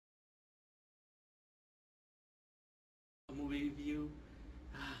movie review.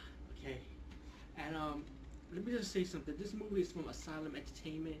 Okay, and let me just say something. This movie is from Asylum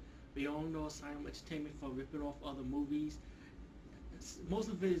Entertainment. We all know Asylum Entertainment for ripping off other movies. Most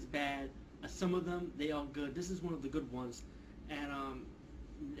of it is bad. Some of them they are good. This is one of the good ones, and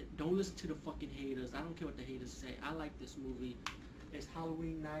don't listen to the fucking haters. I don't care what the haters say. I like this movie. It's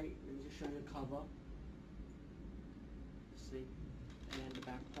Halloween night. Let me just show you the cover. See, and the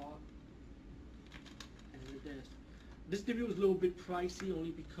back part, and this. This DVD was a little bit pricey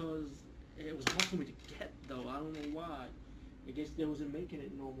only because it was hard for me to get though. I don't know why. I guess they wasn't making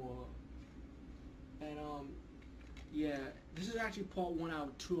it no more. And yeah, this is actually part 1 out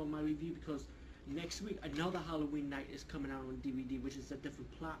of 2 of my review because next week another Halloween night is coming out on DVD, which is a different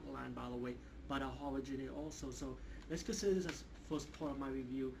plot line by the way, but a horror genre also. So let's consider this as first part of my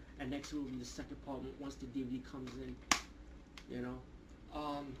review, and next week will be the second part once the DVD comes in. You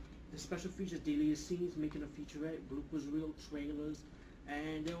know, the special features, deleted scenes, making a featurette, bloopers reel, trailers,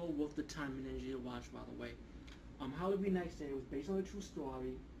 and they're all worth the time and energy to watch. By the way, Halloween Night Day was based on a true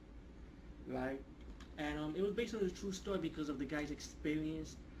story, right? And it was based on a true story because of the guy's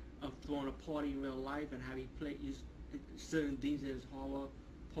experience of throwing a party in real life and how he plays certain things in his horror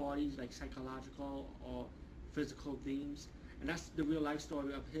parties, like psychological or physical themes. And that's the real life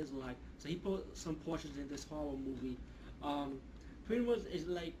story of his life. So he put some portions in this horror movie. Pretty much it's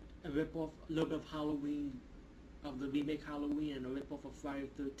like a rip-off, a little bit of Halloween, of the remake Halloween, and a rip-off of Friday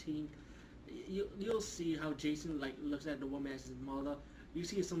the 13th. You'll see how Jason like looks at the woman as his mother. You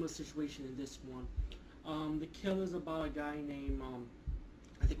see a similar situation in this one. The killer's about a guy named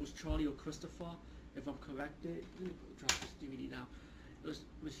I think it was Charlie or Christopher, if I'm corrected. Let me drop this DVD now. It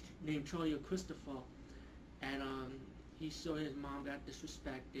was named Charlie or Christopher, and he saw his mom got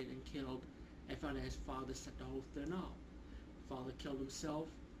disrespected and killed, and found that his father set the whole thing up. Father killed himself.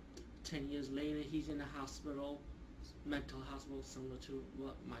 10 years later, he's in the hospital, mental hospital, similar to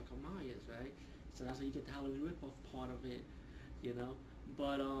what Michael Myers, right? So that's how you get the Halloween ripoff part of it, you know.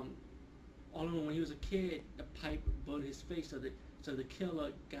 But all in all, when he was a kid, the pipe burned his face, so the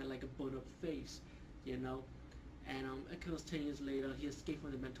killer got like a burned up face, you know. And it kills 10 years later. He escaped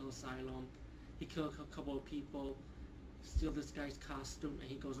from the mental asylum. He killed a couple of people, steal this guy's costume, and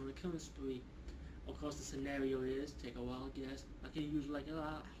he goes on a killing spree. Of course, the scenario is, take a wild guess, like you usually like a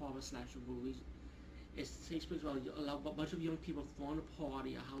lot of horror slasher movies. It takes place while a bunch of young people throwing a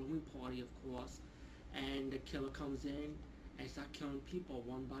party, a Halloween party, of course, and the killer comes in and start killing people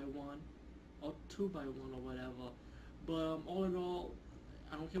one by one, or 2 by 1, or whatever. But all in all,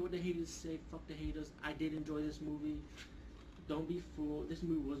 I don't care what the haters say. Fuck the haters. I did enjoy this movie. Don't be fooled. This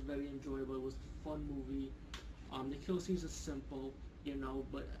movie was very enjoyable. It was a fun movie. The kill scenes are simple, you know,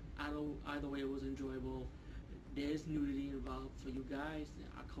 but either way, it was enjoyable. There's nudity involved for you guys.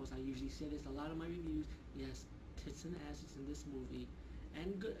 Of course, I usually say this a lot of my reviews. Yes, tits and asses in this movie,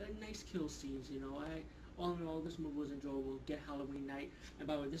 and good, nice kill scenes. You know, all in all, this movie was enjoyable. Get Halloween Night, and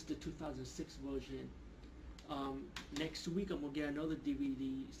by the way, this is the 2006 version. Next week, I'm gonna get another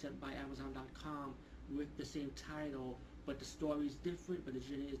DVD sent by Amazon.com with the same title, but the story is different, but the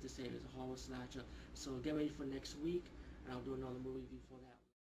genre is the same. It's a horror slasher. So get ready for next week, and I'll do another movie review for that.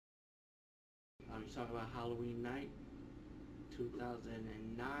 I'm talking about Halloween Night,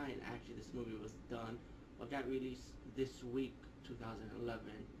 2009. Actually, this movie was done, but got released this week, 2011.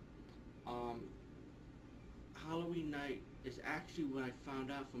 Halloween Night is actually what I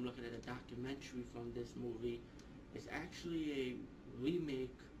found out from looking at a documentary from this movie. It's actually a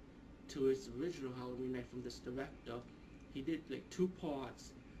remake to its original Halloween Night from this director. He did like 2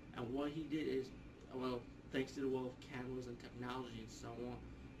 parts, and what he did is, well, thanks to the world of cameras and technology and so on,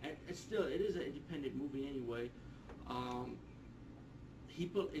 and it is an independent movie anyway.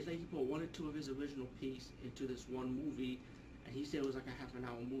 It's like he put 1 or 2 of his original piece into this one movie, and he said it was like a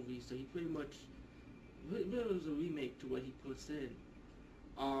half-an-hour movie. So he pretty much, it was a remake to what he puts in.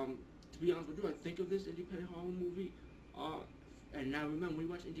 To be honest with you, I think of this independent horror movie, and now remember, when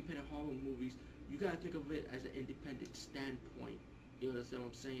you watch independent horror movies, you gotta think of it as an independent standpoint. You understand what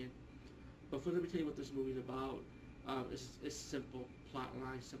I'm saying? But let me tell you what this movie's about. It's simple plot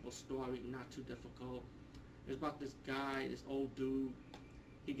line, simple story, not too difficult. It's about this guy, this old dude.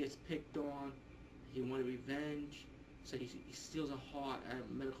 He gets picked on. He wanted revenge, so he steals a heart at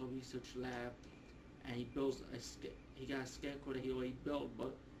a medical research lab, and he builds he got a scarecrow that he already built,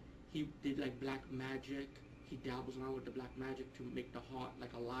 but he did like black magic. He dabbles around with the black magic to make the heart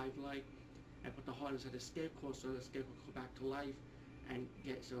like alive, and put the heart inside the scarecrow, so the scarecrow will come back to life, and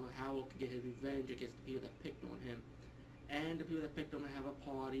so Harold can get his revenge against the people that picked on him. And the people that picked on him have a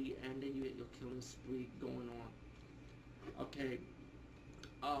party, and then you get your killing spree going on. Okay,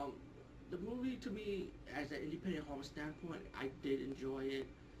 the movie to me, as an independent horror standpoint, I did enjoy it.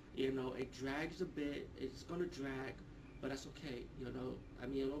 You know, it drags a bit. It's gonna drag, but that's okay. You know, I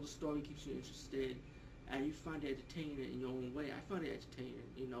mean, although the story keeps you interested, and you find it entertaining in your own way. I find it entertaining.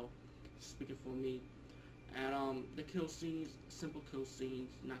 You know, speaking for me. And the kill scenes, simple kill scenes,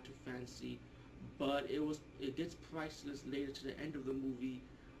 not too fancy, but it gets priceless later to the end of the movie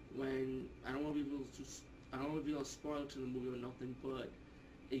when I don't want to be able to I don't want to be able to spoil to the movie or nothing, but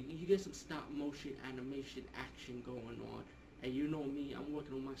you get some stop motion animation action going on. And you know me, I'm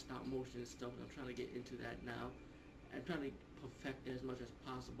working on my stop motion and stuff. I'm trying to get into that now. I'm trying to perfect it as much as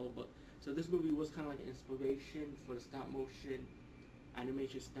possible. But so this movie was kind of like an inspiration for the stop motion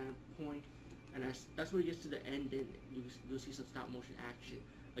animation standpoint, and that's where it gets to the end, and you'll see some stop motion action.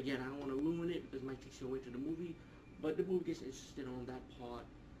 Again, I don't want to ruin it because it might take you away to the movie, but the movie gets interested on that part.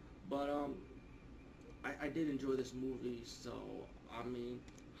 But I did enjoy this movie, so I mean,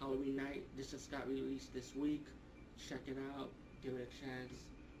 Halloween Night. This just got released this week. Check it out, give it a chance.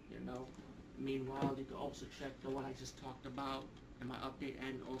 You know. Meanwhile, you can also check the one I just talked about in my update,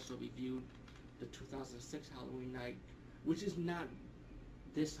 and also reviewed the 2006 Halloween Night, which is not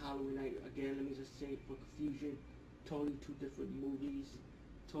this Halloween Night. Again, let me just say for confusion, totally two different movies,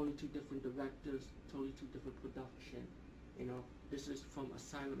 totally two different directors, totally two different production. You know, this is from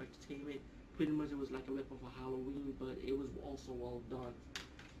Asylum Entertainment. Pretty much it was like a rip of a Halloween, but it was also well done.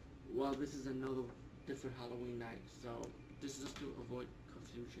 Well, this is another different Halloween Night, so this is just to avoid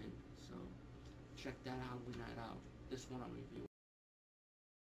confusion. So check that Halloween Night out. This one I'm reviewing.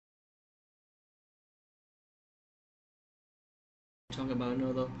 Talk about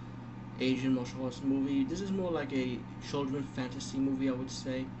another Asian martial arts movie. This is more like a children fantasy movie, I would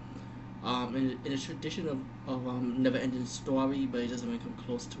say. In a tradition of never-ending story, but it doesn't even come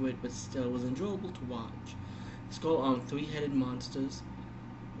close to it. But still, it was enjoyable to watch. It's called Three-Headed Monsters.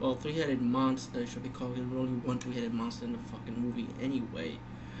 Well, Three-Headed Monster should be called. There's only one three-headed monster in the fucking movie anyway.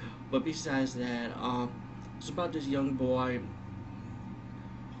 But besides that, it's about this young boy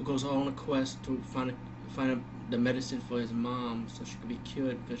who goes on a quest to find the medicine for his mom so she could be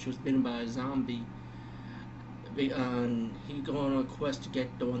cured because she was bitten by a zombie. And he go on a quest to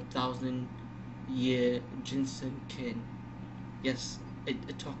get the 1,000-year ginseng kin. Yes, a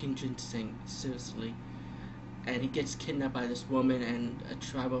talking ginseng, seriously. And he gets kidnapped by this woman and a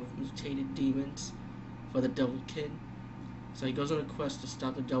tribe of mutated demons for the devil kin. So he goes on a quest to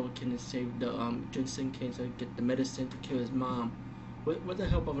stop the devil kin and save the ginseng kin so he get the medicine to kill his mom with the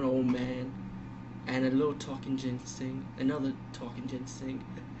help of an old man and a little talking ginseng, another talking ginseng,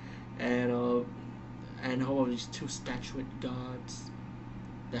 and all of these two statuette gods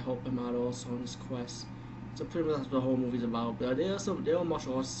that help him out also on his quest. So pretty much that's what the whole movie's about. But there are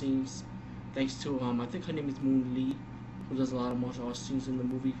martial arts scenes, thanks to I think her name is Moon Lee, who does a lot of martial arts scenes in the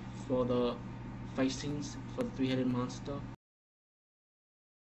movie for the fight scenes for the three-headed monster.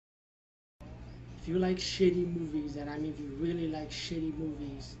 If you like shitty movies, and I mean if you really like shitty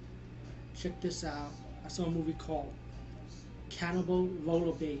movies, check this out. I saw a movie called Cannibal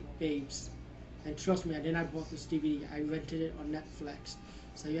Roller Babes. And trust me, I did not bought this DVD. I rented it on Netflix.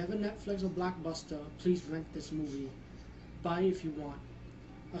 So if you have a Netflix or Blockbuster, please rent this movie. Buy it if you want.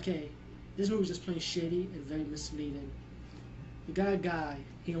 Okay, this movie is just plain shitty and very misleading. You got a guy,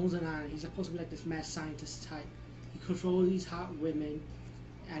 he owns an island. He's supposed to be like this mad scientist type. He controls these hot women,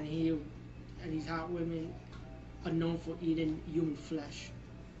 and these hot women are known for eating human flesh.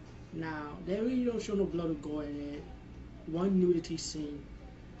 Now, they really don't show no blood or gore in it. One nudity scene.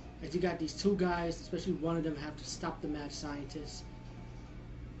 As you got these two guys, especially one of them, have to stop the mad scientist.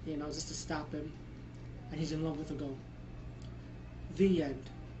 You know, just to stop him. And he's in love with a girl. The end.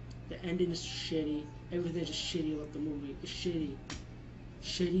 The ending is shitty. Everything's just shitty about the movie. It's shitty.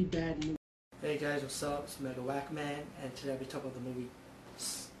 Shitty, bad movie. Hey guys, what's up? It's Mega Whackman, and today we talk about the movie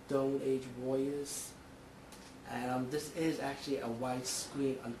Stone Age Warriors. And this is actually a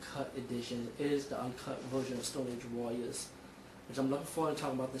widescreen uncut edition. It is the uncut version of Stone Age Warriors, which I'm looking forward to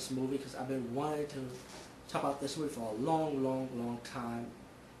talking about this movie because I've been wanting to talk about this movie for a long time.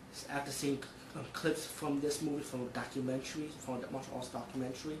 After seeing clips from this movie from a documentary, from the martial arts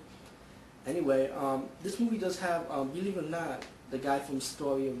documentary. Anyway, this movie does have, believe it or not, the guy from the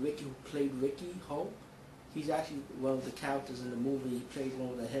story of Ricky who played Ricky Hope. He's actually one of the characters in the movie. He plays one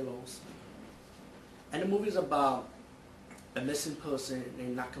of the heroes. And the movie is about a missing person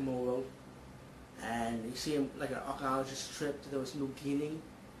named Nakamura. And you see him like an archaeologist trip to this New Guinea.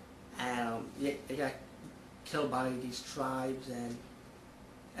 And they got killed by these tribes, and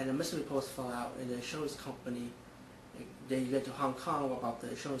the missing reports fell out, and the insurance company, they get to Hong Kong about the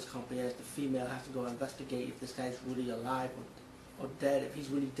insurance company, as the female has to go investigate if this guy's really alive or dead, if he's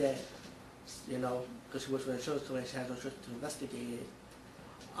really dead. you know, because she works for an insurance company, she has no choice to investigate it.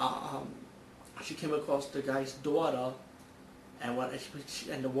 She came across the guy's daughter, and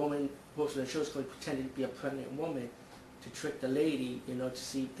and the woman who works for the insurance company pretended to be a pregnant woman to trick the lady, you know, to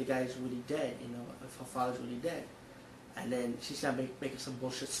see if the guy's really dead, you know, if her father's really dead. And then she started making some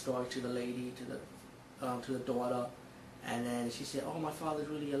bullshit story to the lady, to the daughter, and then she said, "Oh, my father's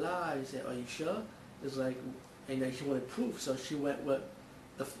really alive." He said, "Are you sure?" It's like, and then she wanted proof, so she went with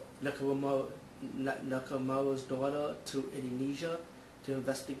the Nakamura's daughter to Indonesia to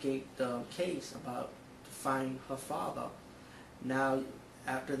investigate the case to find her father. Now,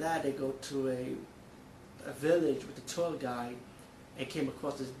 after that, they go to a village with the tour guide and came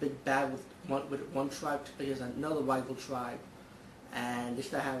across this big bag with one tribe against another rival tribe, and they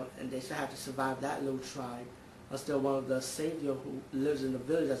still have to survive that little tribe. Still, one of the savior who lives in the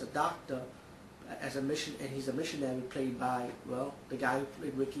village as a doctor, and he's a missionary played by, well, the guy who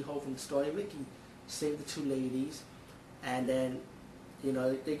played Ricky Ho from the story of Ricky, saved the two ladies, and then, you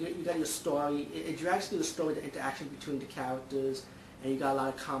know, you got your story. It drags through the story, the interaction between the characters, and you got a lot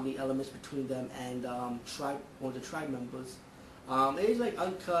of comedy elements between them and one of the tribe members. It is like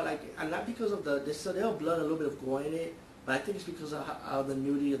uncut, and not because of there's a little blood, a little bit of gore in it, but I think it's because of the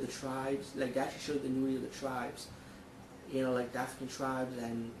nudity of the tribes. Like, they actually showed the nudity of the tribes, you know, like the African tribes,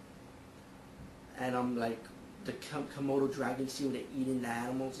 and like the Komodo dragon scene where they're eating the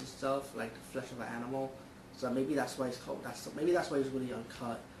animals and stuff, like the flesh of an animal. So maybe that's why it's called. Maybe that's why it's really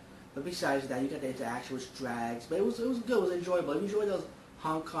uncut. But besides that, you got the interaction with drags. But it was good. It was enjoyable. If you enjoy those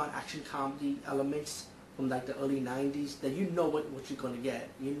Hong Kong action comedy elements from like the early '90s, then you know what you're gonna get.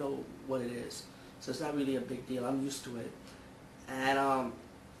 You know what it is. So it's not really a big deal. I'm used to it. And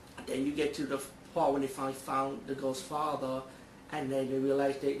then you get to the part when they finally found the girl's father, and then they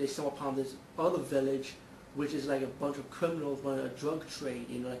realize they stumble upon this other village, which is like a bunch of criminals running a drug trade,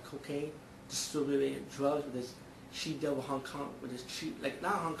 you know, like cocaine, distributing drugs with this she-devil Hong Kong, with this like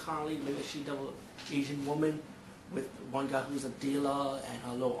not Hong Kong lady, maybe a she-devil Asian woman, with one guy who's a dealer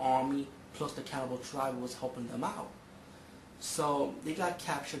and a little army, plus the cannibal tribe was helping them out. So they got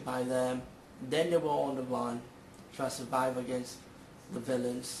captured by them. Then they were on the run, trying to survive against the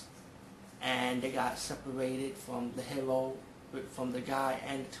villains, and they got separated from the hero, from the guy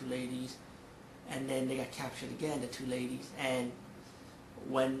and the two ladies, and then they got captured again, the two ladies. And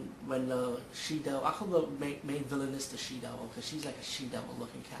when the she-devil, I call the main villainess the she-devil, because she's like a she-devil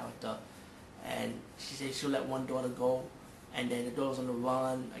looking character, and she says she'll let one daughter go, and then the daughter's on the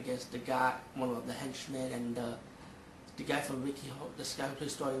run against the guy, one of the henchmen, and the guy from Ricky, this guy who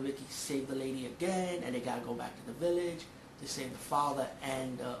plays Story Ricky, saved the lady again, and they gotta go back to the village to save the father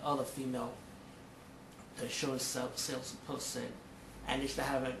and the other female, the insurance salesperson, and they start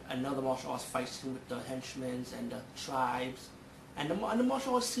having another martial arts fight scene with the henchmen and the tribes, and the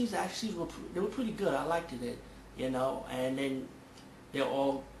martial arts scenes actually were pretty good. I liked it, you know, and then they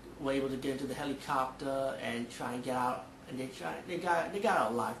all were able to get into the helicopter and try and get out, and they got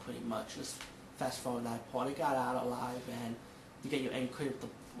out alive pretty much. Just fast forward that part, they got out alive, and you get your end credit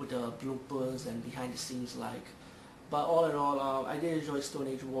with the bloopers and behind the scenes like. But all in all, I did enjoy Stone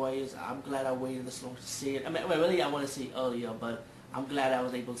Age Warriors. I'm glad I waited this long to see it. I mean, really, I want to see it earlier, but I'm glad I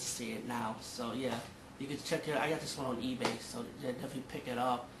was able to see it now. So yeah, you can check it. I got this one on eBay, so yeah, definitely pick it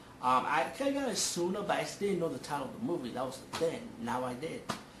up. I could have got it sooner, but I still didn't know the title of the movie. That was the thing. Now I did.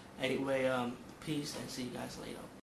 Anyway, peace, and see you guys later.